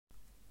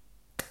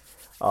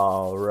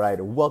All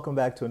right, welcome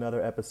back to another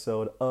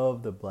episode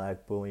of the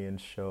Black Bullion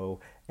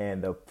Show.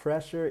 And the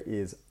pressure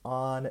is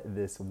on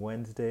this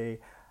Wednesday.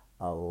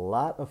 A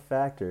lot of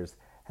factors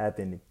have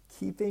been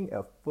keeping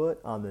a foot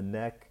on the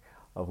neck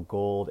of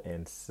gold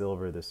and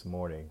silver this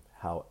morning.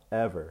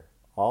 However,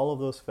 all of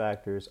those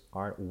factors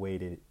aren't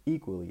weighted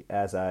equally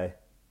as I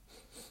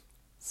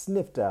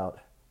sniffed out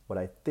what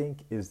I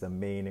think is the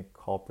main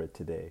culprit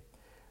today.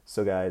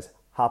 So, guys,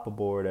 hop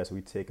aboard as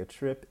we take a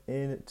trip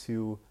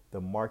into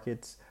the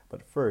markets.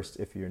 But first,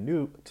 if you're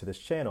new to this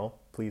channel,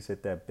 please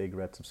hit that big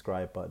red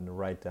subscribe button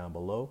right down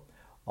below.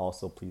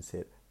 Also, please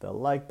hit the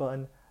like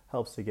button.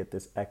 Helps to get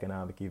this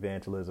economic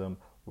evangelism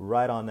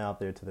right on out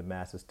there to the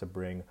masses to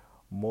bring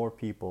more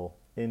people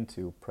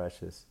into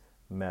precious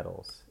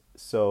metals.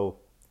 So,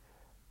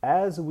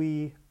 as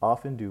we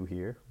often do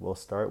here, we'll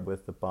start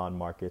with the bond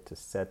market to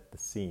set the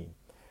scene.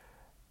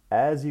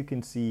 As you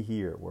can see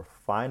here, we're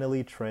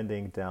finally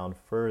trending down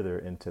further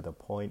into the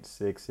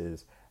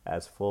 0.6s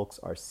as folks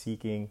are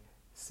seeking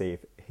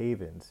safe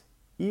havens,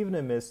 even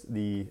amidst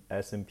the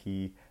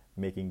S&P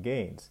making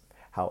gains.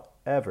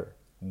 However,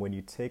 when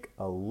you take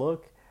a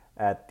look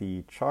at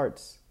the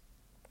charts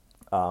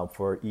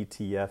for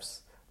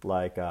ETFs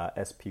like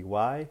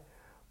SPY,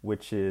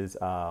 which is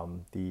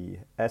the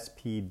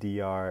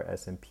SPDR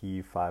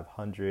S&P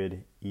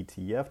 500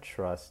 ETF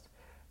trust,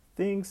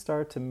 things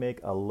start to make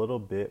a little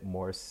bit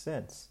more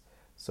sense.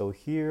 So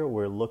here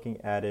we're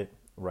looking at it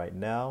right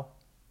now.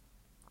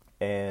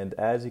 And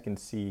as you can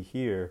see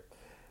here,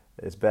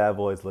 this bad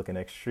boy is looking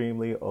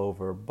extremely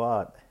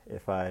overbought,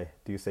 if I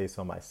do say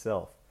so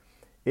myself.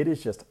 It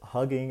is just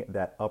hugging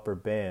that upper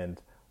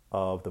band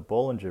of the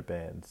Bollinger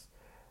Bands.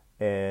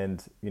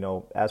 And,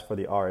 as for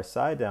the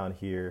RSI down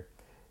here,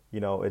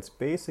 it's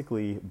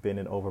basically been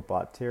in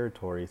overbought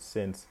territory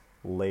since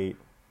late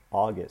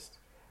August.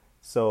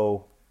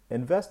 So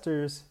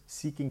investors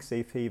seeking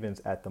safe havens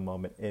at the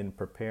moment in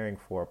preparing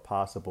for a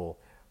possible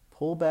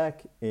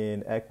pullback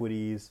in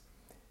equities,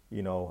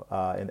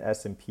 in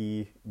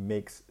S&P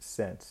makes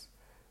sense.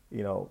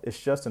 It's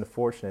just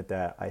unfortunate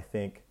that I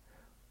think,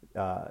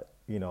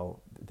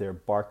 they're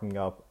barking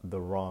up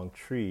the wrong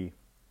tree.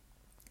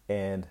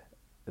 And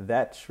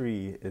that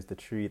tree is the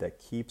tree that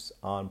keeps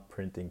on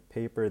printing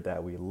paper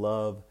that we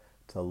love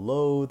to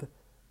loathe,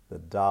 the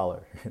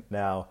dollar.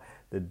 Now,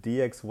 the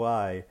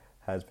DXY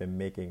has been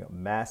making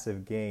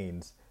massive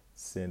gains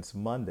since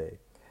Monday.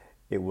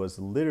 It was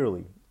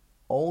literally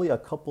only a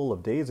couple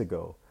of days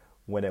ago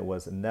when it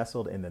was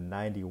nestled in the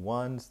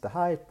 91s, the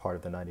high part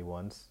of the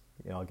 91s,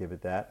 I'll give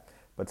it that,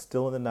 but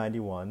still in the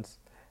 91s.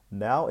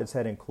 Now it's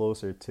heading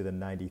closer to the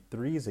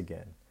 93s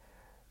again.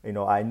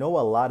 I know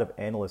a lot of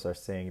analysts are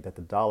saying that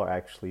the dollar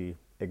actually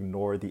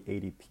ignored the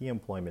ADP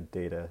employment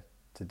data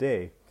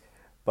today,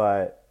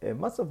 but it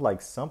must have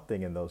liked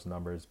something in those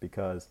numbers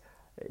because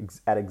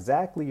at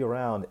exactly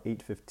around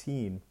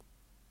 8:15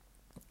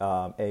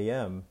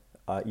 a.m.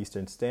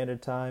 Eastern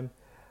Standard Time,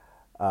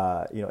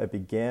 it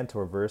began to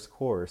reverse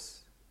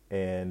course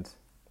and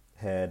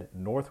head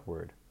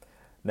northward.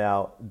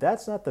 Now,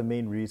 that's not the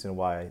main reason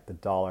why the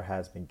dollar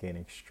has been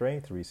gaining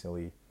strength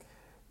recently.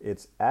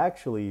 It's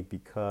actually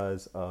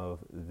because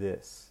of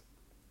this.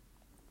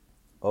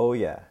 Oh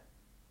yeah,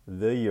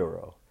 the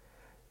euro.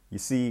 You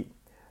see,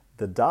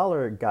 the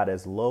dollar got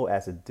as low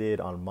as it did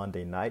on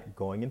Monday night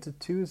going into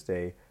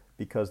Tuesday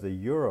because the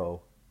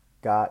euro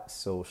got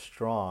so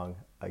strong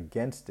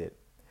against it.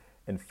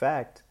 In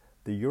fact,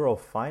 the euro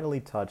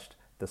finally touched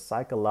the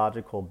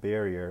psychological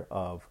barrier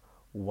of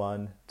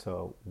 1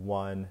 to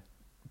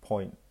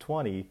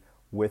 1.20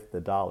 with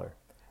the dollar.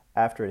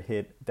 After it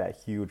hit that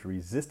huge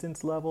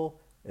resistance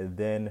level, it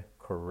then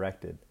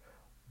corrected.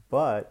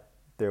 But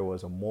there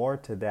was more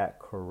to that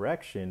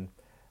correction,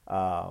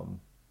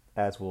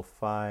 as we'll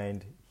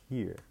find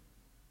here.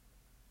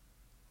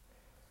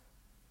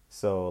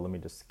 So let me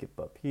just skip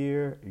up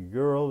here.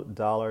 Euro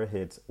dollar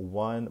hits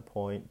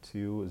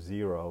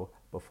 1.20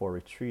 before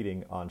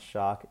retreating on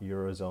shock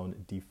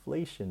Eurozone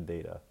deflation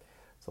data.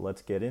 So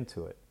let's get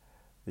into it.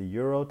 The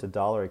euro to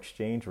dollar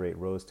exchange rate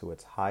rose to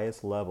its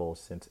highest level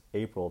since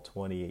April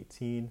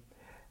 2018,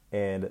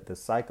 and the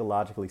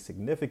psychologically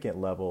significant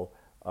level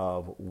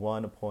of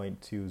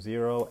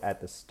 1.20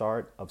 at the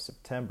start of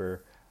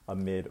September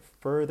amid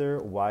further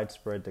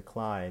widespread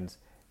declines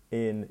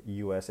in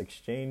U.S.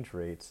 exchange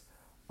rates.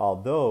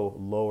 Although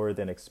lower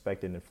than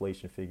expected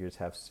inflation figures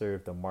have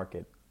served the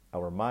market a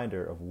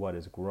reminder of what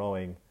is a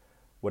growing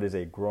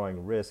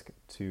risk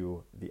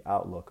to the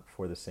outlook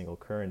for the single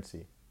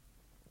currency.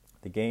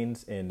 The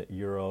gains in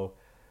euro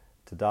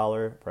to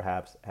dollar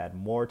perhaps had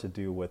more to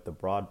do with the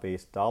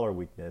broad-based dollar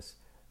weakness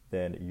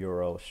than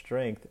euro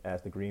strength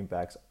as the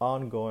greenback's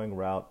ongoing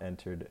rout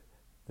entered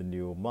the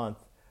new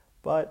month,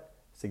 but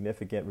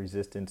significant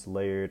resistance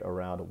layered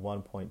around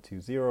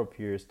 1.20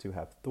 appears to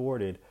have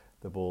thwarted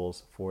the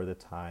bulls for the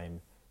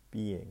time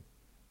being.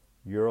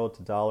 Euro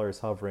to dollar is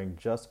hovering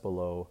just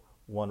below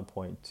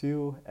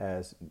 1.2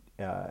 as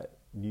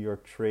New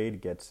York trade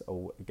gets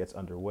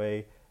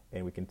underway,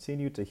 and we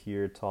continue to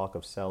hear talk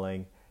of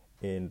selling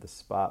in the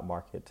spot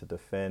market to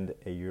defend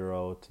a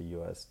euro to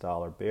US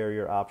dollar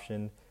barrier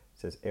option,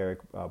 says Eric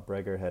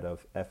Breger, head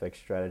of FX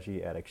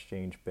strategy at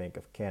Exchange Bank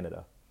of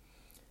Canada.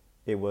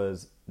 It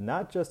was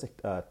not just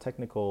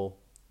technical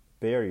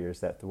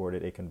barriers that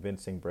thwarted a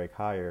convincing break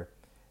higher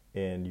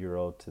in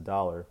euro to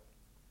dollar.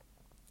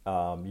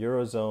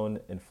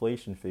 Eurozone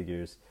inflation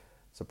figures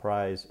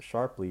surprised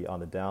sharply on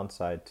the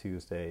downside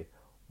Tuesday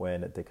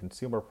when the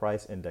consumer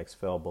price index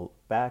fell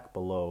back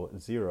below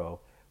zero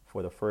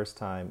for the first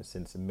time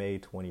since May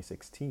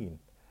 2016.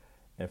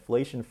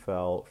 Inflation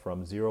fell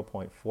from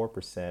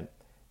 0.4%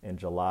 in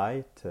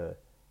July to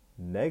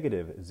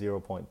negative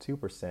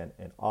 0.2%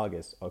 in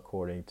August,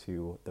 according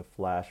to the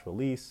flash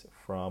release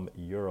from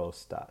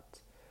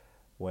Eurostat,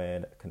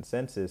 when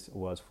consensus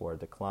was for a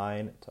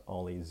decline to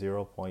only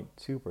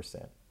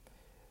 0.2%.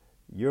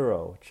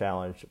 Euro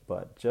challenged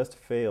but just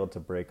failed to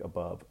break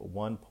above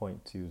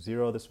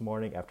 1.20 this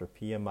morning after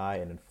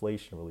PMI and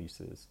inflation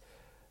releases.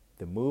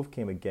 The move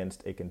came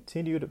against a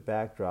continued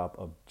backdrop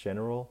of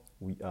general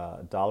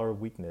dollar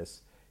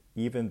weakness,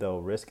 even though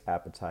risk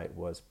appetite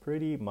was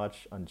pretty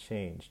much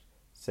unchanged,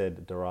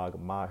 said Darag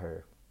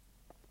Maher,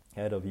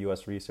 head of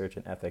U.S. research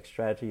and FX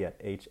strategy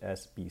at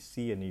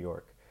HSBC in New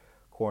York.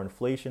 Core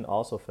inflation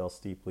also fell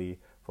steeply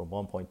from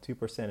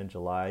 1.2% in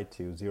July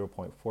to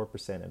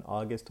 0.4% in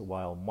August,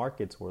 while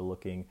markets were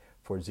looking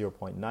for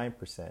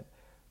 0.9%.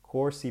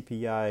 Core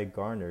CPI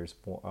garners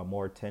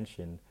more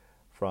attention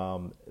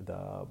from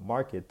the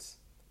markets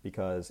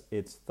because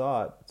it's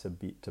thought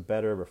to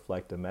better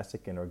reflect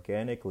domestic and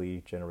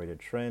organically generated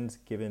trends,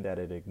 given that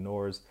it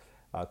ignores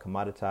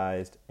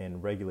commoditized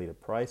and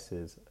regulated price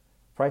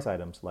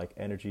items like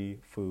energy,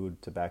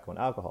 food, tobacco, and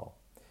alcohol.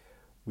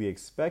 We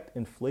expect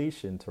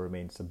inflation to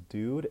remain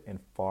subdued and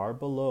far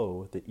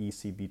below the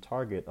ECB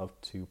target of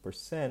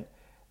 2%,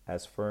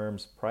 as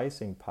firms'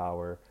 pricing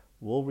power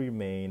will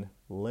remain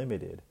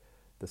limited.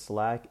 The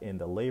slack in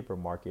the labor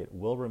market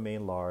will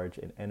remain large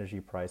and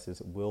energy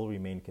prices will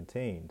remain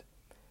contained.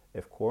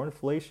 If core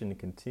inflation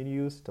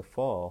continues to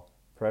fall,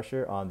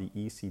 pressure on the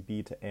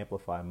ECB to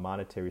amplify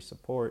monetary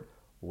support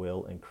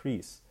will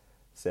increase,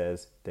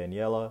 says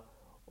Daniela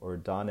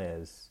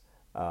Ordonez,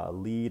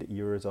 lead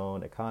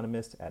Eurozone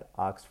economist at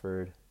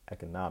Oxford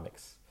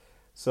Economics.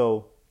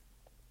 So,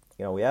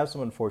 we have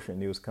some unfortunate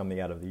news coming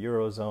out of the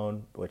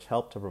Eurozone, which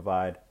helped to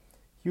provide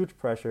huge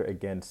pressure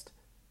against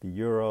the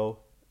euro,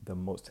 the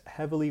most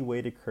heavily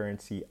weighted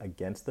currency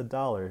against the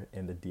dollar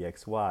in the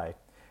DXY,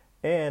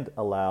 and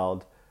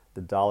allowed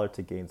the dollar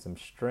to gain some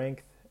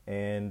strength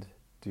and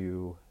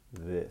do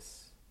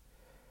this.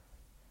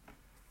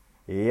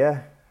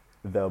 Yeah,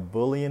 the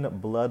bullion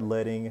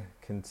bloodletting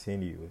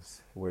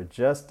continues. We're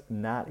just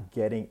not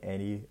getting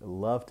any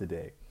love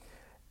today.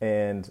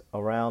 And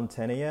around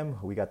 10 a.m.,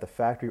 we got the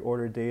factory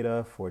order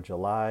data for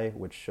July,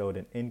 which showed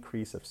an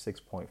increase of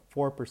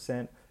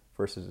 6.4%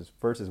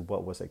 versus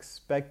what was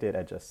expected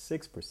at just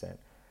 6%.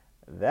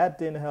 That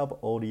didn't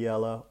help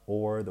Odiella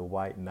or the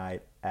White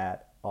Knight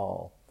at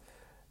all.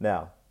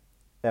 Now,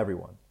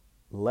 everyone,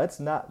 let's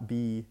not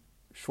be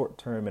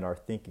short-term in our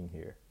thinking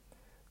here.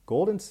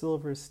 Gold and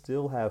silver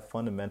still have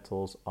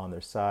fundamentals on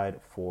their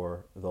side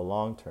for the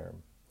long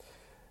term.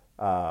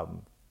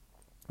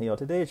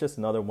 Today is just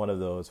another one of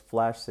those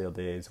flash sale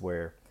days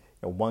where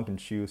one can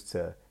choose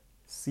to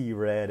see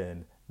red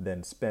and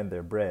then spend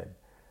their bread.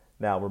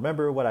 Now,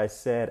 remember what I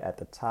said at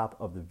the top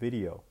of the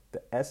video.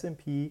 The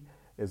S&P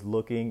is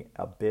looking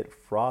a bit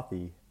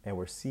frothy, and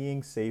we're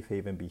seeing safe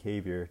haven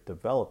behavior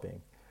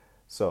developing.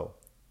 So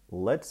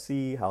let's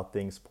see how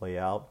things play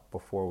out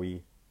before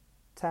we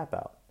tap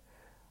out.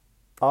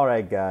 All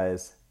right,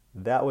 guys,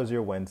 that was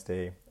your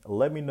Wednesday.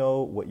 Let me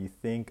know what you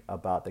think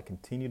about the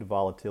continued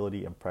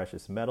volatility in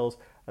precious metals,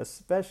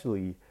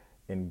 especially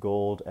in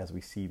gold, as we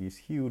see these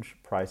huge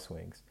price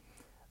swings.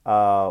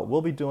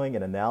 We'll be doing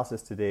an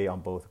analysis today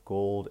on both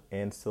gold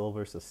and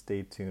silver, so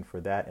stay tuned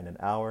for that in an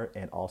hour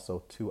and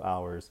also 2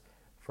 hours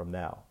from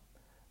now.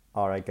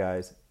 All right,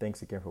 guys,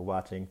 thanks again for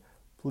watching.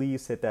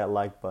 Please hit that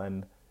like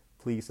button.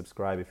 Please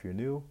subscribe if you're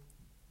new.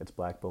 It's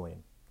Black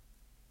Bullion.